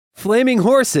Flaming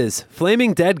horses,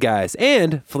 flaming dead guys,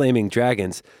 and flaming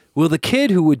dragons. Will the kid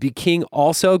who would be king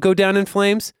also go down in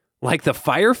flames? Like the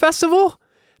Fire Festival?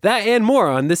 That and more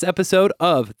on this episode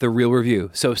of The Real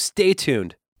Review, so stay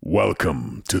tuned.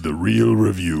 Welcome to The Real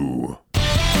Review.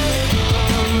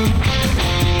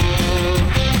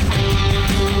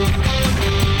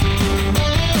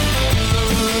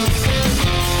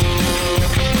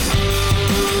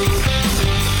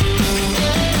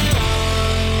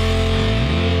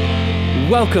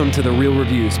 Welcome to The Real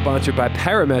Review, sponsored by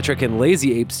Parametric and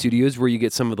Lazy Ape Studios, where you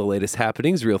get some of the latest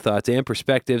happenings, real thoughts, and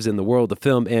perspectives in the world of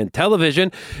film and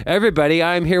television. Everybody,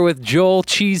 I'm here with Joel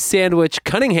Cheese Sandwich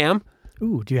Cunningham.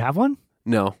 Ooh, do you have one?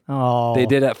 No. Oh. They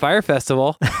did at Fire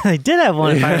Festival. They did have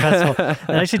one at Fire Festival. That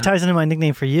actually ties into my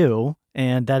nickname for you,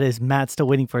 and that is Matt still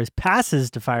waiting for his passes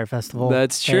to Fire Festival.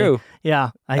 That's true. Yeah.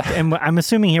 I'm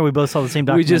assuming here we both saw the same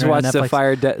documentary. We just watched on the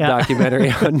Fire documentary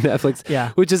on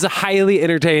Netflix, which is highly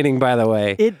entertaining, by the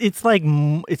way. It's like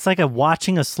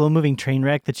watching a slow-moving train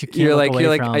wreck that you can't look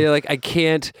away from. You're like, I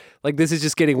can't, like, this is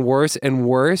just getting worse and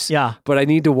worse. Yeah. But I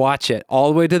need to watch it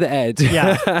all the way to the edge.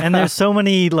 Yeah. And there's so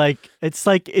many,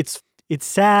 it's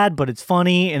sad, but it's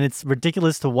funny, and it's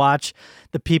ridiculous to watch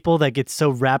the people that get so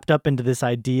wrapped up into this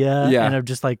idea and are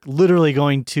just like literally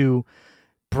going to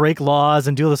break laws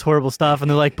and do all this horrible stuff, and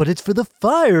they're like, but it's for the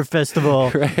Fire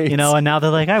Festival, right? You know, and now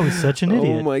they're like, I was such an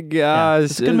idiot. Oh my gosh.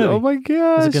 It's a good movie. Oh my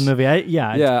gosh. It's a good movie. I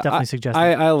definitely suggest it.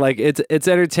 I like it. It's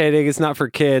entertaining. It's not for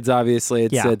kids, obviously.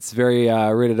 It's very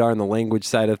rated R on the language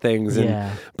side of things.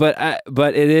 And, but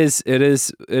it is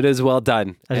well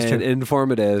done and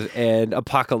informative and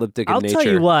apocalyptic in nature. I'll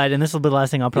tell you what, and this will be the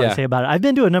last thing I'll probably say about it. I've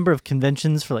been to a number of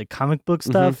conventions for like comic book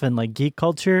stuff and like geek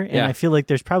culture, and I feel like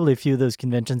there's probably a few of those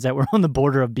conventions that were on the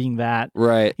border of being that.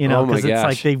 Right. You know, because it's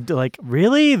like they like,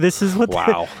 really? This is what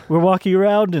we're walking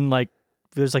around, and like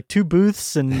there's like 2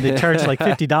 booths and they charge like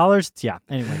 $50. Yeah.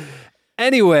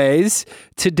 Anyways,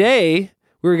 today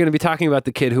we're going to be talking about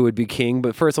The Kid Who Would Be King,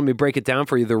 but first let me break it down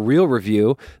for you, the real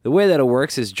review. The way that it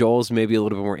works is Joel's maybe a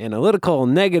little bit more analytical,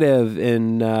 negative,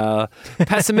 and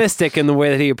pessimistic in the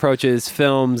way that he approaches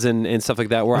films and stuff like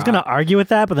that. I was going to argue with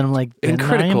that, but then I'm like, and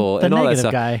critical and all that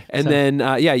stuff. Guy, and then,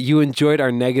 you enjoyed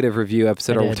our negative review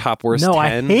episode, our top worst 10. No,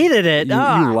 I hated it.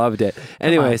 You loved it.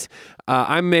 Anyways,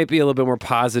 I may be a little bit more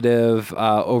positive,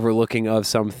 overlooking of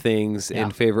some things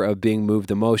in favor of being moved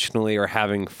emotionally or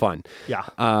having fun. Yeah.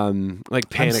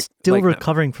 Like panic. I'm still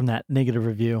recovering from that negative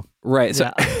review. Right.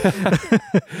 So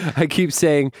I keep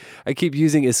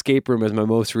using Escape Room as my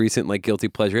most recent like guilty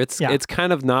pleasure. It's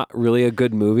kind of not really a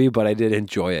good movie, but I did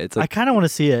enjoy it. It's like, I kind of want to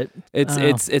see it.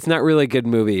 It's not really a good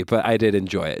movie, but I did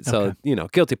enjoy it. So,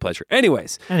 guilty pleasure.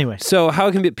 Anyways. So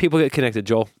how can people get connected,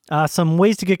 Joel? Some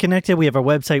ways to get connected. We have our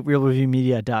website,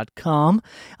 realreviewmedia.com.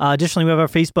 Additionally, we have our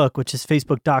Facebook, which is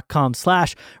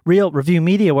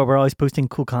facebook.com/realreviewmedia, where we're always posting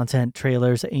cool content,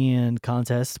 trailers, and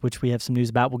contests, which we have some news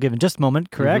about. We'll give in just a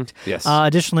moment, correct? Yes.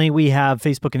 Additionally, we have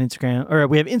Facebook and Instagram, or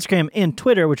we have Instagram and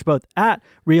Twitter, which are both at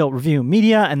Real Review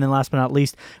Media. And then last but not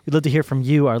least, we'd love to hear from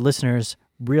you, our listeners,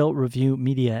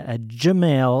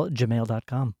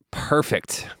 realreviewmedia@gmail.com.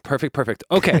 Perfect.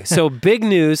 Okay, so big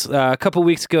news. A couple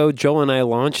weeks ago, Joel and I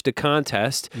launched a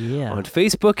contest on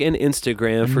Facebook and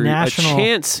Instagram for a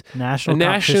chance.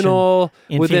 National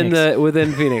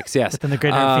within Phoenix, yes. Within the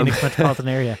greater Phoenix metropolitan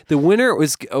area. The winner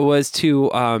was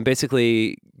to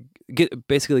basically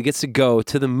gets to go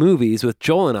to the movies with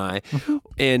Joel and I,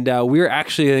 and we're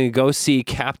actually going to go see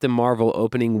Captain Marvel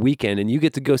opening weekend, and you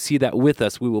get to go see that with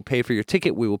us. We will pay for your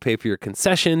ticket, we will pay for your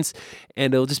concessions,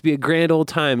 and it'll just be a grand old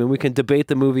time, and we can debate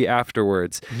the movie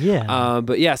afterwards. Yeah.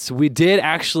 But yes, we did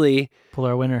actually pull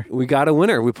our winner. We got a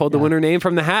winner. We pulled the winner name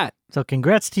from the hat. So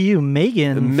congrats to you,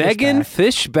 Megan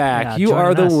Fishback. Yeah, you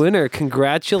are the winner.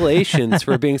 Congratulations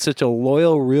for being such a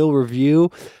loyal Real Review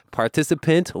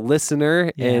participant,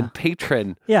 listener, and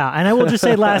patron. Yeah, and I will just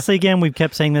say lastly again, we've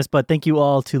kept saying this, but thank you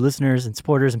all to listeners and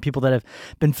supporters and people that have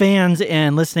been fans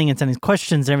and listening and sending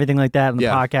questions and everything like that on the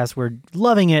podcast. We're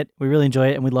loving it. We really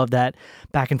enjoy it, and we love that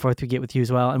back and forth we get with you as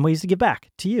well, and ways to give back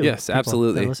to you. Yes,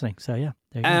 absolutely. Listening. So yeah.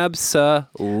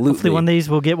 Absolutely. Hopefully one of these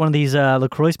we'll get one of these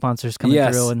LaCroix sponsors coming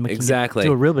through and we can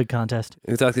do a real big contest.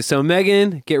 Exactly. So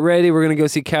Megan, get ready. We're going to go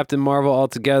see Captain Marvel all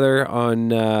together on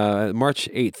March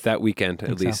 8th, that weekend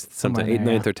at least. Sometime 8th,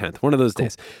 9th, or 10th. One of those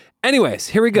days. Anyways,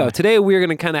 here we go. Today we're going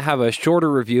to kind of have a shorter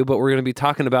review, but we're going to be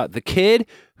talking about The Kid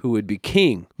Who Would Be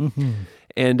King.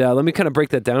 And let me kind of break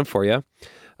that down for you.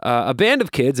 A band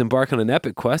of kids embark on an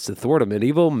epic quest to thwart a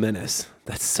medieval menace.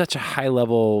 That's such a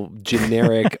high-level,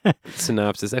 generic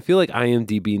synopsis. I feel like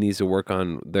IMDb needs to work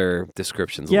on their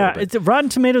descriptions a little bit. Rotten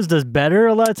Tomatoes does better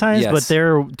a lot of times, Yes. but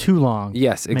they're too long.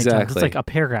 Yes, many times. exactly. It's like a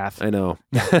paragraph. I know.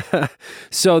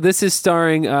 So this is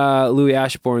starring Louis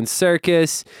Ashbourne's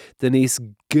Circus, Denise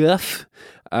Guff,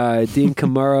 Dean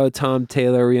Camaro, Tom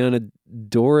Taylor, Rihanna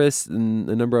Doris, and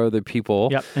a number of other people.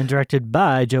 Yep, and directed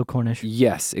by Joe Cornish.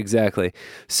 Yes, exactly.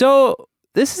 So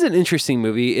this is an interesting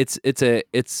movie. It's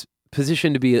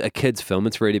positioned to be a kid's film.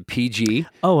 It's rated PG.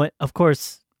 Oh, and of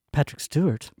course, Patrick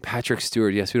Stewart. Patrick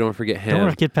Stewart. Yes, we don't forget him. Don't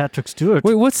forget Patrick Stewart.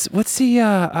 Wait, what's the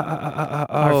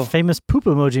Our famous poop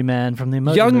emoji man from the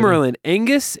Emoji Young Movie. Merlin,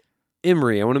 Angus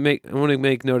Emery. I want to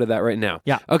make note of that right now.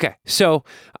 Yeah. Okay. So,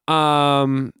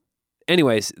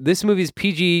 anyways, this movie's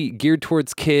PG, geared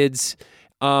towards kids.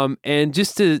 And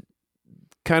just to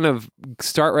kind of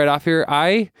start right off here,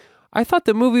 I thought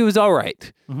the movie was all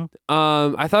right.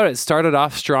 Mm-hmm. I thought it started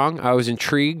off strong. I was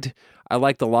intrigued. I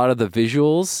liked a lot of the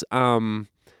visuals.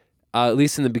 At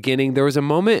least in the beginning, there was a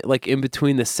moment like in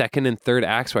between the second and third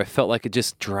acts where I felt like it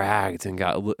just dragged and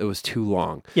it was too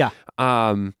long. Yeah.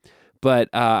 But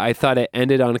I thought it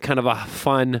ended on kind of a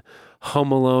fun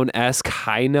Home Alone-esque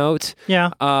high note.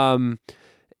 Yeah.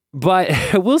 But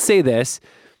I will say this.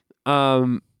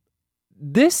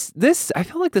 This I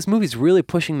feel like this movie's really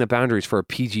pushing the boundaries for a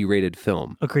PG rated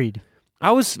film. Agreed.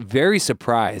 I was very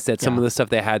surprised at some Yeah. of the stuff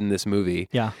they had in this movie.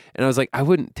 Yeah. And I was like, I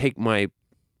wouldn't take my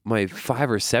 5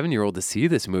 or 7 year old to see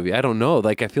this movie. I don't know.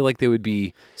 Like I feel like they would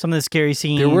be Some of the scary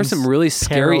scenes. there were some really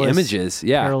scary perilous- images.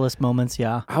 Yeah. Perilous moments.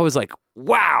 Yeah. I was like,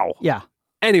 wow. Yeah.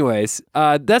 Anyways,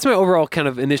 that's my overall kind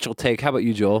of initial take. How about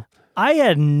you, Joel? I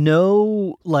had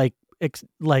no like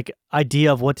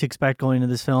idea of what to expect going into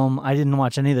this film. I didn't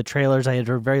watch any of the trailers. I had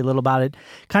heard very little about it.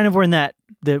 Kind of we're in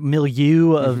the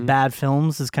milieu of bad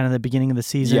films is kind of the beginning of the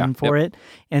season for it.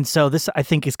 And so this I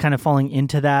think is kind of falling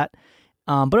into that.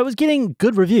 But it was getting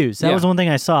good reviews. That was one thing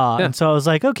I saw. Yeah. And so I was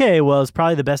like, okay, well, it's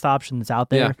probably the best option that's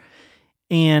out there.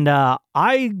 Yeah. And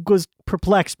I was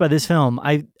perplexed by this film.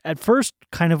 I at first,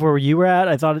 kind of where you were at,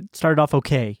 I thought it started off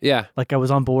okay. Yeah. Like I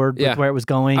was on board with where it was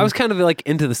going. I was kind of like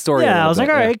into the story. Yeah, I was like,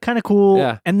 all right, kind of cool.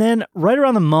 Yeah. And then right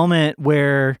around the moment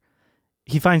where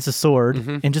he finds the sword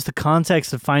and just the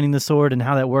context of finding the sword and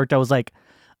how that worked, I was like,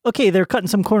 okay, they're cutting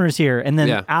some corners here. And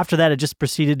then after that, it just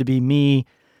proceeded to be me,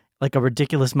 like a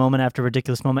ridiculous moment after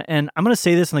ridiculous moment. And I'm going to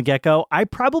say this in the get-go, I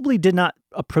probably did not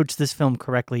approach this film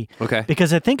correctly. Okay.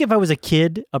 Because I think if I was a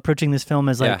kid approaching this film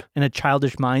as like in a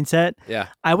childish mindset,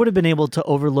 I would have been able to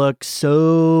overlook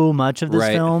so much of this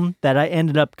film that I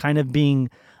ended up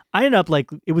like,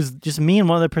 it was just me and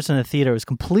one other person in the theater. It was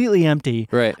completely empty.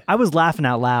 Right. I was laughing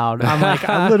out loud.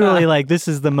 I'm literally like, this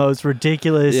is the most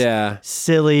ridiculous,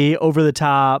 silly, over the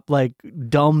top, like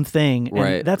dumb thing.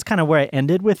 And that's kind of where I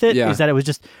ended with it, is that it was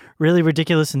just really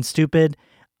ridiculous and stupid.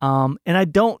 And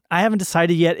I haven't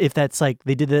decided yet if that's like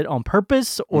they did it on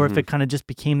purpose or if it kind of just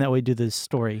became that way due to the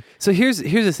story. So here's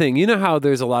the thing. You know how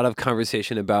there's a lot of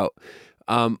conversation about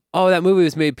that movie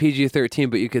was made PG-13,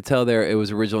 but you could tell it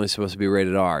was originally supposed to be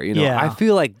rated R. You know, I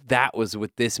feel like that was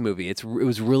with this movie. It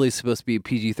was really supposed to be a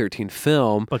PG-13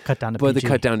 film, but cut down to PG. They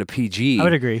cut down to PG. I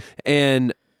would agree.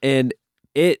 And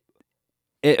it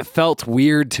felt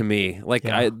weird to me. Like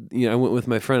I went with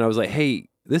my friend. I was like, hey,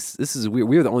 this is weird.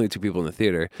 We were the only two people in the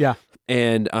theater. Yeah.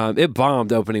 And it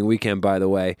bombed opening weekend, by the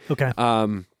way. Okay.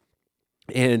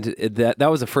 And that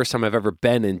was the first time I've ever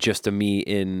been in just a me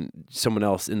in someone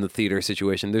else in the theater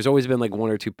situation. There's always been like one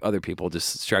or two other people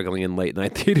just struggling in late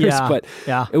night theaters, but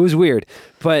it was weird.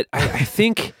 But I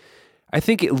think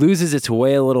it loses its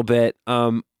way a little bit.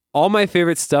 All my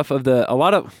favorite stuff and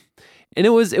it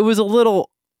was a little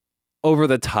over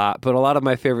the top, but a lot of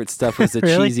my favorite stuff was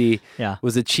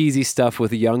the cheesy stuff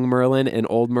with young Merlin and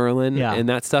old Merlin and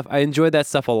that stuff. I enjoyed that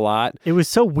stuff a lot. It was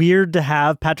so weird to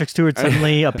have Patrick Stewart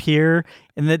suddenly appear,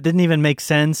 and that didn't even make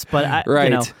sense. But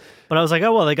but I was like,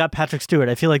 oh well, they got Patrick Stewart.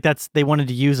 I feel like they wanted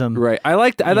to use him. Right. I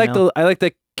liked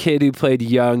the kid who played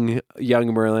young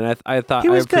Merlin. I thought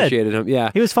I appreciated him.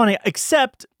 Yeah, he was funny,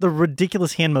 except the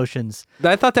ridiculous hand motions.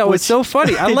 I thought that was so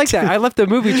funny. I like that. I left the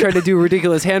movie trying to do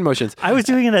ridiculous hand motions. I was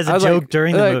doing it as a joke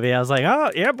during the movie. I was like,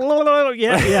 oh yeah, blah, blah, blah,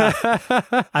 yeah.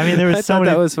 I mean, there was so many.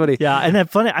 That was funny. Yeah, and that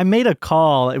funny. I made a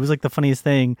call. It was like the funniest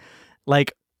thing.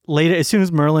 Like later, as soon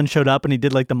as Merlin showed up and he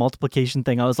did like the multiplication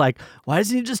thing, I was like, why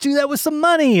doesn't he just do that with some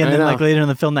money? And then like later in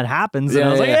the film that happens, and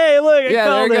I was like, hey, look, I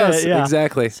called there it goes. it. Yeah.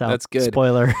 Exactly. So, that's good.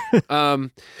 Spoiler.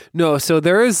 No, so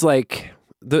there is like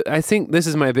I think this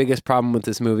is my biggest problem with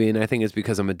this movie, and I think it's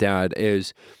because I'm a dad,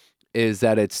 is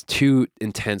that it's too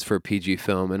intense for a PG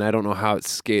film, and I don't know how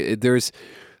it's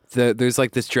there's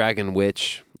like this dragon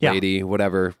witch lady,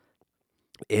 whatever,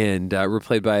 and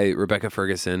replayed by Rebecca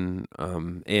Ferguson,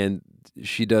 and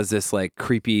she does this like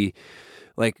creepy,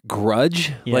 like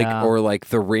Grudge, or like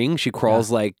The Ring. She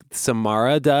crawls like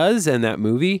Samara does in that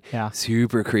movie. Yeah,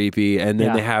 super creepy. And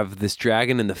then they have this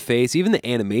dragon in the face. Even the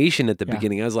animation at the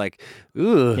beginning, I was like,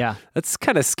 ooh, that's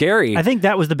kind of scary. I think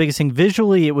that was the biggest thing.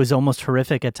 Visually, it was almost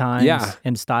horrific at times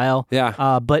in style.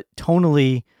 Yeah, but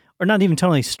tonally, or not even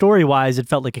tonally, story-wise, it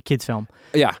felt like a kid's film.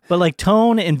 Yeah. But like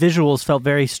tone and visuals felt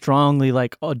very strongly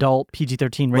like adult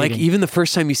PG-13 rating. Like even the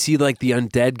first time you see like the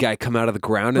undead guy come out of the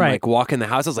ground and like walk in the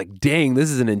house, I was like, dang,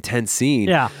 this is an intense scene.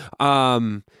 Yeah.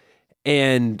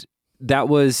 And that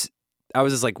was, I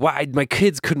was just like, wow, my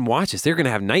kids couldn't watch this. They're going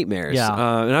to have nightmares. Yeah.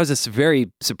 And I was just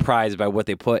very surprised by what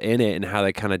they put in it and how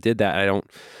they kind of did that. I don't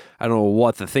know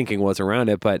what the thinking was around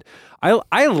it, but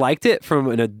I liked it from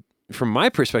my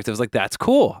perspective. I was like, that's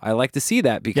cool. I like to see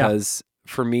that because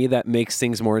for me, that makes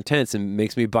things more intense and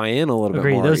makes me buy in a little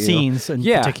bit more. Those scenes in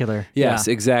particular. Yes,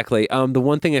 exactly. The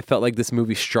one thing I felt like this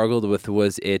movie struggled with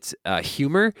was its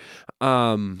humor.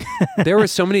 There were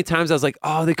so many times I was like,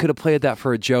 oh, they could have played that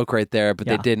for a joke right there, but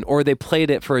they didn't. Or they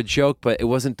played it for a joke, but it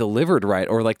wasn't delivered right,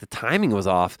 or like the timing was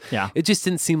off. Yeah. It just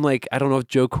didn't seem like, I don't know if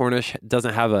Joe Cornish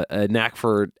doesn't have a knack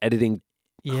for editing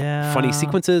funny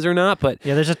sequences or not, but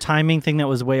there's a timing thing that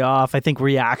was way off. I think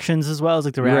reactions as well, as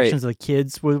like the reactions of the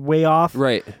kids were way off.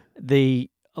 Right. They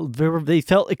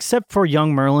felt, except for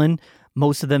young Merlin,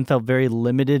 most of them felt very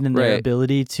limited in their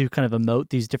ability to kind of emote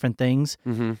these different things.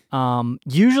 Mm-hmm.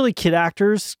 Usually kid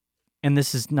actors, and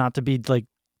this is not to be like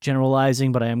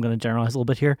generalizing, but I am going to generalize a little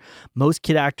bit here. Most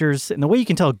kid actors, and the way you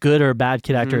can tell a good or a bad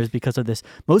kid actor is because of this.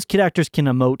 Most kid actors can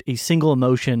emote a single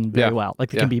emotion very well.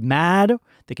 Like they can be mad,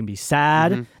 they can be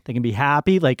sad, they can be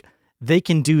happy. Like they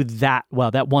can do that well,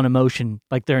 that one emotion,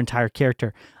 like their entire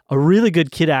character. A really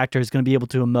good kid actor is going to be able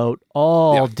to emote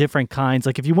all different kinds.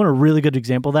 Like if you want a really good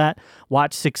example of that,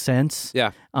 watch Sixth Sense.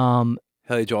 Yeah.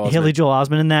 Haley Joel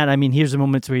Osment in that. I mean, here's the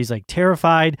moments where he's like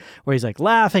terrified, where he's like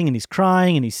laughing and he's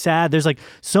crying and he's sad. There's like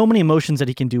so many emotions that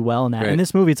he can do well in that. In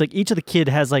this movie, it's like each of the kid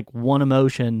has like one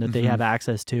emotion that they have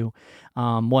access to.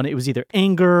 One, it was either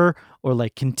anger or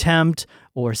like contempt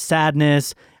or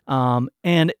sadness.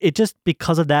 And it just,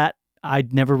 because of that, I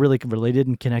never really related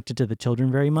and connected to the children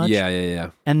very much. Yeah.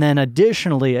 And then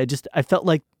additionally, I felt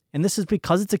like, and this is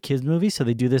because it's a kids movie, so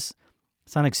they do this,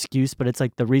 it's not an excuse, but it's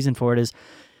like the reason for it is,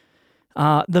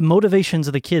 the motivations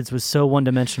of the kids was so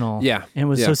one-dimensional. Yeah. And it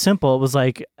was so simple. It was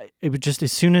like, it would just,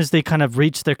 as soon as they kind of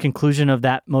reached their conclusion of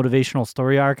that motivational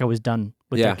story arc, I was done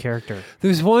with their character.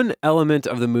 There's one element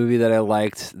of the movie that I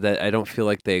liked that I don't feel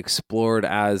like they explored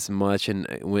as much and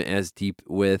went as deep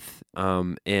with.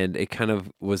 And it kind of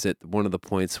was at one of the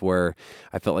points where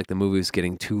I felt like the movie was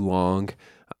getting too long.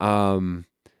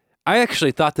 I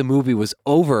actually thought the movie was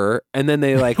over, and then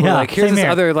they like were like, here's this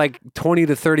other like 20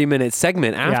 to 30 minute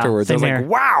segment afterwards. I was like,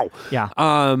 wow. Yeah.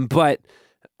 But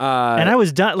and I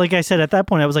was done. Like I said, at that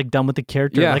point, I was like done with the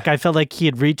character. Yeah. Like I felt like he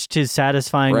had reached his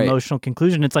satisfying emotional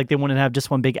conclusion. It's like they wanted to have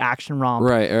just one big action romp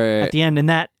at the end. And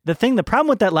the problem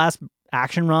with that last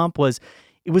action romp was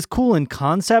it was cool in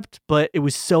concept, but it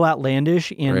was so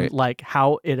outlandish in like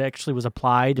how it actually was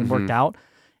applied and worked out.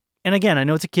 And again, I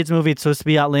know it's a kid's movie. It's supposed to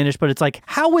be outlandish, but it's like,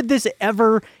 how would this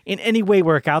ever in any way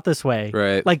work out this way?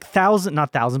 Right. Like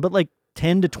but like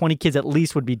 10 to 20 kids at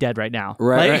least would be dead right now.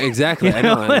 Right, like, exactly. I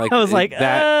know. Like, I was like,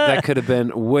 that could have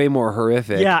been way more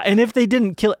horrific. Yeah, and if they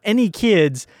didn't kill any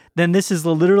kids, then this is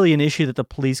literally an issue that the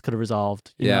police could have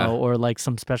resolved, you know, or like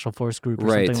some special force group or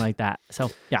something like that.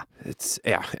 So, yeah.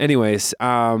 Anyways,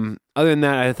 other than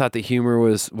that, I thought the humor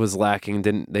was lacking.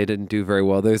 They didn't do very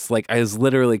well. There's like, I was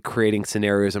literally creating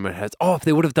scenarios in my head. Oh, if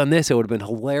they would have done this, it would have been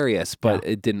hilarious, but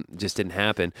it didn't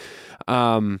happen.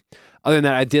 Other than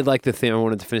that, I did like the theme. I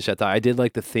wanted to finish that thought. I did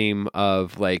like the theme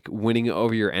of like winning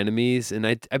over your enemies. And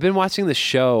I've been watching the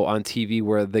show on TV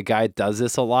where the guy does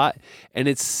this a lot. And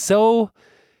it's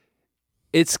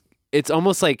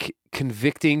almost like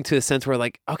convicting to a sense where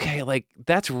like, okay, like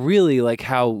that's really like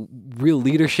how real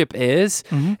leadership is.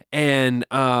 And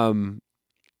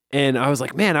I was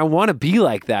like, man, I want to be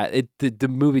like that. The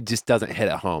movie just doesn't hit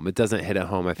at home. It doesn't hit at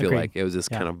home. I feel like it was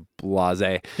just kind of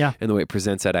blasé in the way it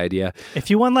presents that idea. If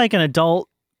you want like an adult,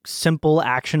 simple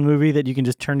action movie that you can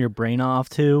just turn your brain off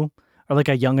to, or like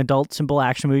a young adult simple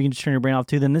action movie you can just turn your brain off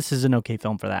to, then this is an okay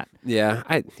film for that. Yeah.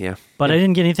 But I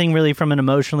didn't get anything really from it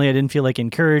emotionally. I didn't feel like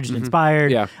encouraged, inspired.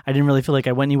 Yeah. I didn't really feel like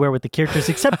I went anywhere with the characters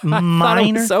except Thought it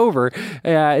minor. was over.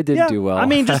 Yeah, it didn't do well. I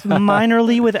mean, just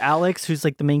minorly with Alex, who's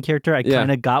like the main character. I kind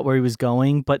of got where he was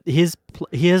going, but his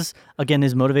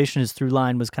motivation, his through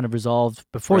line was kind of resolved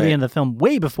before the end of the film,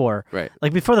 way before,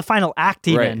 like before the final act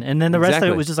even, and then the rest of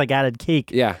it was just like added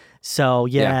cake. Yeah. So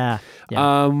yeah. What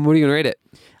are you gonna rate it?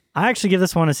 I actually give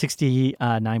this one a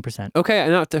 69%. Okay,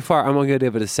 not too far. I'm gonna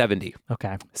give it a 70.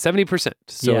 Okay. 70%.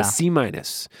 So a C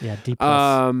minus. Yeah, D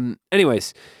plus.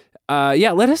 Anyways.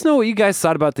 Let us know what you guys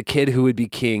thought about The Kid Who Would Be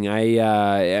King.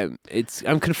 I'm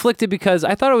conflicted because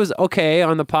I thought it was okay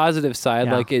on the positive side.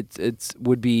 Yeah. Like it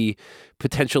would be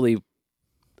potentially,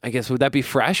 I guess, would that be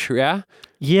fresh? Yeah.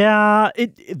 Yeah.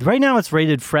 Right now it's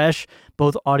rated fresh,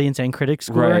 both audience and critic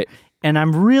score. Right. And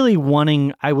I'm really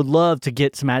I would love to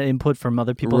get some added input from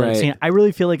other people that have seen it. I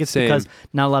really feel like it's because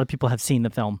not a lot of people have seen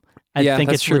the film. I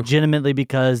think it's legitimately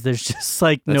because there's just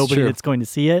like nobody that's going to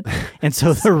see it. And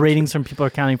so the ratings from people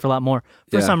are counting for a lot more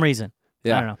for some reason.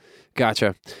 Yeah. I don't know.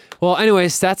 Gotcha. Well,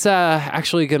 anyways, that's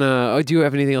actually gonna, do you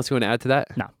have anything else you want to add to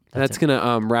that? No. That's going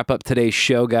to wrap up today's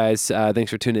show, guys. Thanks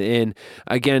for tuning in.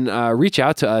 Again, reach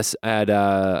out to us at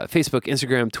Facebook,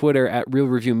 Instagram, Twitter, at Real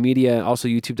Review Media, also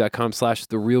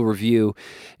youtube.com/The Real Review.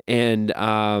 And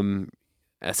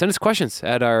send us questions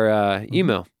at our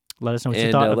email. Let us know what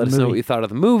you thought of the movie. Let us know what you thought of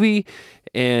the movie.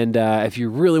 And if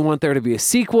you really want there to be a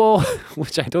sequel,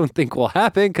 which I don't think will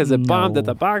happen because it bombed at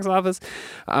the box office.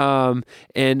 And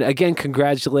again,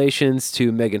 congratulations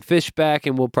to Megan Fishback.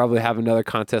 And we'll probably have another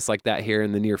contest like that here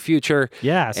in the near future.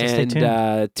 Yeah, so stay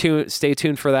tuned. Stay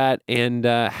tuned for that. And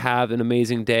have an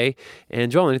amazing day.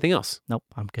 And Joel, anything else? Nope,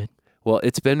 I'm good. Well,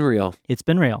 it's been real. It's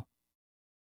been real.